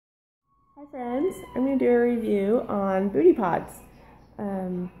Hi friends, I'm going to do a review on Buti pods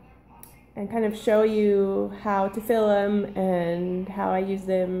and kind of show you how to fill them and how I use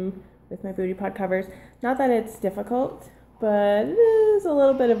them with my Buti pod covers. Not that it's difficult, but it is a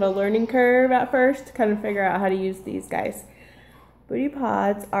little bit of a learning curve at first to kind of figure out how to use these guys. Buti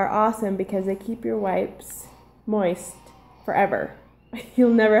pods are awesome because they keep your wipes moist forever.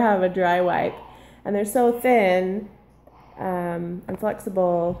 You'll never have a dry wipe, and they're so thin and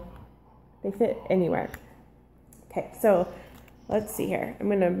flexible. They fit anywhere. Okay, so let's see here. I'm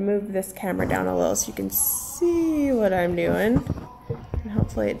gonna move this camera down a little so you can see what I'm doing. And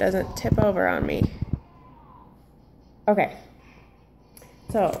hopefully it doesn't tip over on me. Okay,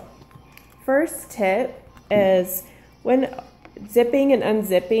 so first tip is when zipping and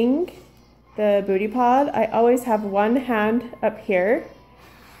unzipping the Buti pod, I always have one hand up here.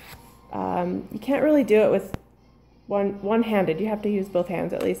 You can't really do it with one-handed. You have to use both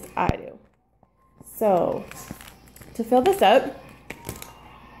hands, at least I do. So, to fill this up,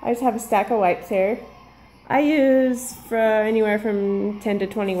 I just have a stack of wipes here. I use anywhere from 10 to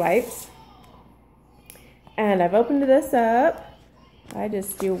 20 wipes. And I've opened this up. I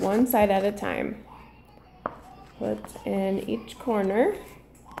just do one side at a time. Put in each corner.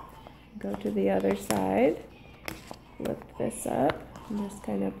 Go to the other side. Lift this up and just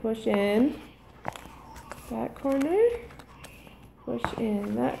kind of push in that corner. Push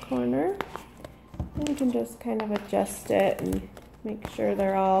in that corner. And you can just kind of adjust it and make sure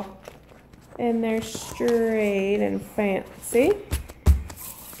they're all in there straight and fancy.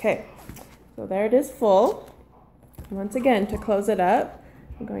 Okay, so there it is full. Once again, to close it up,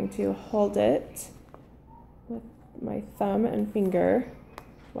 I'm going to hold it with my thumb and finger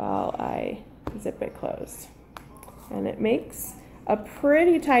while I zip it closed. And it makes a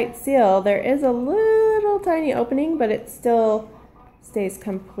pretty tight seal. There is a little tiny opening, but it still stays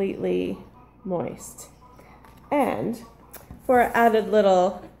completely moist. And for added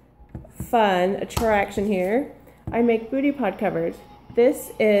little fun attraction here, I make Buti pod covers.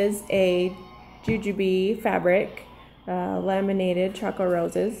 This is a jujube fabric, laminated choco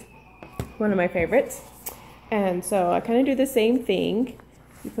roses, one of my favorites. And so I kind of do the same thing.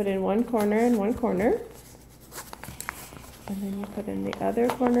 You put in one corner and one corner, and then you put in the other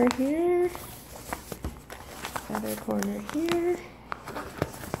corner here, other corner here.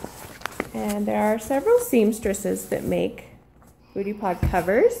 And there are several seamstresses that make Buti pod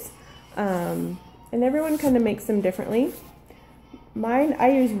covers, and everyone kind of makes them differently. Mine,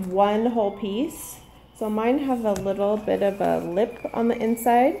 I use one whole piece, so mine have a little bit of a lip on the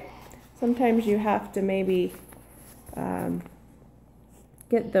inside. Sometimes you have to maybe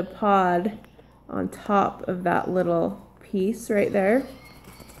get the pod on top of that little piece right there.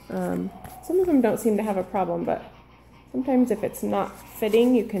 Some of them don't seem to have a problem, but sometimes if it's not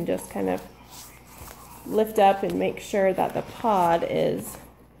fitting, you can just kind of lift up and make sure that the pod is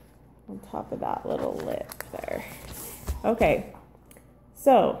on top of that little lip there. Okay,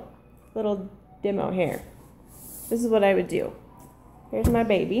 so little demo here. This is what I would do. Here's my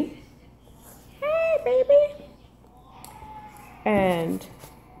baby. Hey, baby. And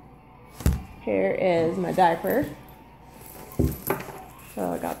here is my diaper.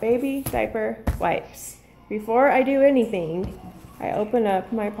 So I got baby, diaper, wipes. Before I do anything, I open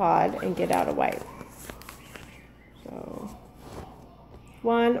up my pod and get out a wipe. So,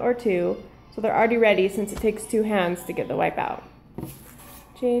 one or two. So they're already ready since it takes two hands to get the wipe out.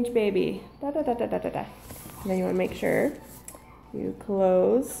 Change baby. Da da da da da da da. And then you want to make sure you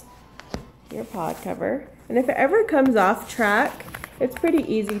close your pod cover. And if it ever comes off track, it's pretty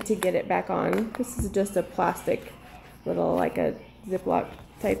easy to get it back on. This is just a plastic little, like a Ziploc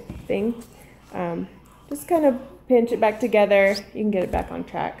type thing. Just kind of pinch it back together. You can get it back on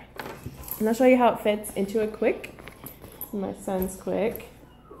track. And I'll show you how it fits into a quick. This is my son's quick.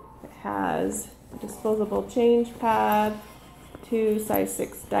 It has a disposable change pad, 2 size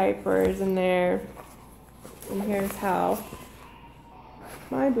 6 diapers in there. And here's how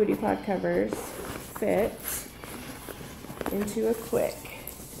my Buti pod covers fit into a quick.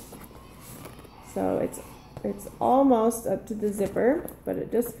 So it's almost up to the zipper, but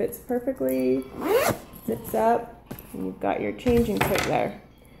it just fits perfectly. Zips up, and you've got your changing quick there.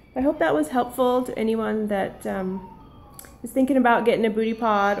 I hope that was helpful to anyone that is thinking about getting a Buti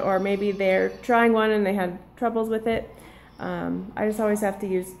pod, or maybe they're trying one and they had troubles with it. I just always have to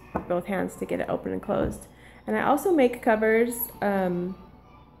use both hands to get it open and closed. And I also make covers from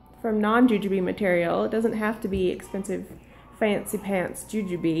non-jujube material. It doesn't have to be expensive fancy pants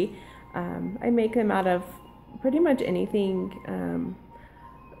jujube. I make them out of pretty much anything.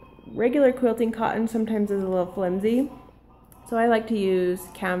 Regular quilting cotton sometimes is a little flimsy, So I like to use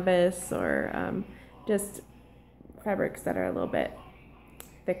canvas or just fabrics that are a little bit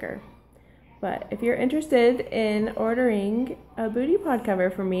thicker. But if you're interested in ordering a booty pod cover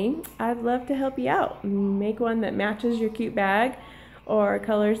for me, I'd love to help you out. Make one that matches your cute bag or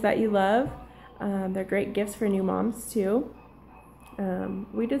colors that you love. They're great gifts for new moms too.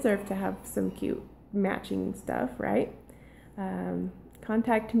 We deserve to have some cute matching stuff, right?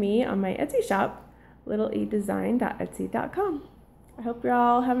 Contact me on my Etsy shop, littleedesign.etsy.com. I hope you're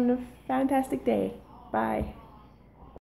all having a fantastic day. Bye.